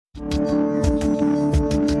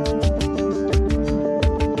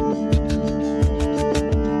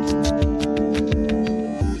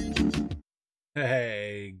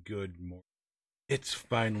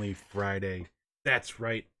finally Friday. That's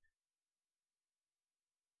right.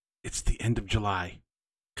 It's the end of July.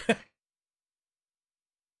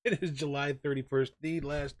 It is July 31st, the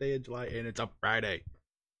last day of July, and it's a Friday.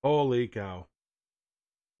 Holy cow.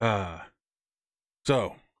 Uh,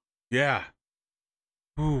 so, yeah.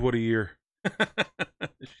 Ooh, what a year.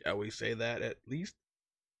 Shall we say that at least?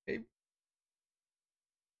 Okay.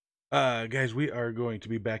 Guys, we are going to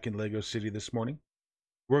be back in LEGO City this morning.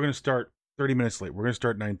 We're going to start 30 minutes late. We're going to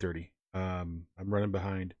start 9:30. I'm running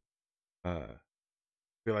behind.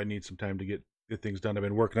 Feel I need some time to get things done. I've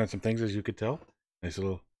been working on some things, as you could tell. Nice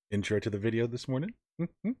little intro to the video this morning.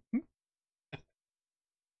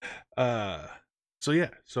 uh, so yeah,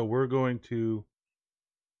 so we're going to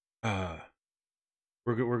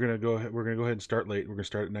we're gonna go ahead. We're gonna go ahead and start late. We're gonna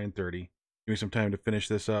start at 9:30. Give me some time to finish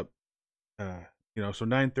this up. So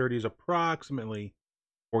 9:30 is approximately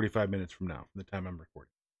 45 minutes from now, from the time I'm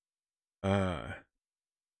recording. So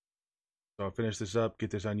I'll finish this up,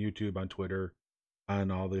 get this on YouTube, on Twitter,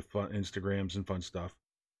 on all the fun Instagrams and fun stuff.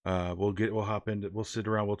 We'll hop into, we'll sit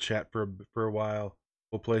around, we'll chat for a while.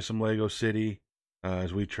 We'll play some Lego City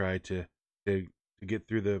as we try to get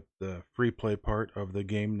through the free play part of the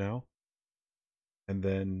game now. And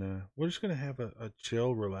then we're just gonna have a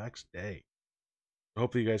chill, relaxed day.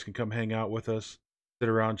 Hopefully you guys can come hang out with us, sit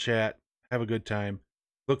around, chat, have a good time.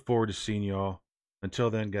 Look forward to seeing y'all.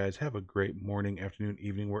 Until then, guys, have a great morning, afternoon,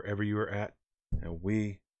 evening, wherever you are at, and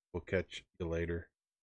we will catch you later.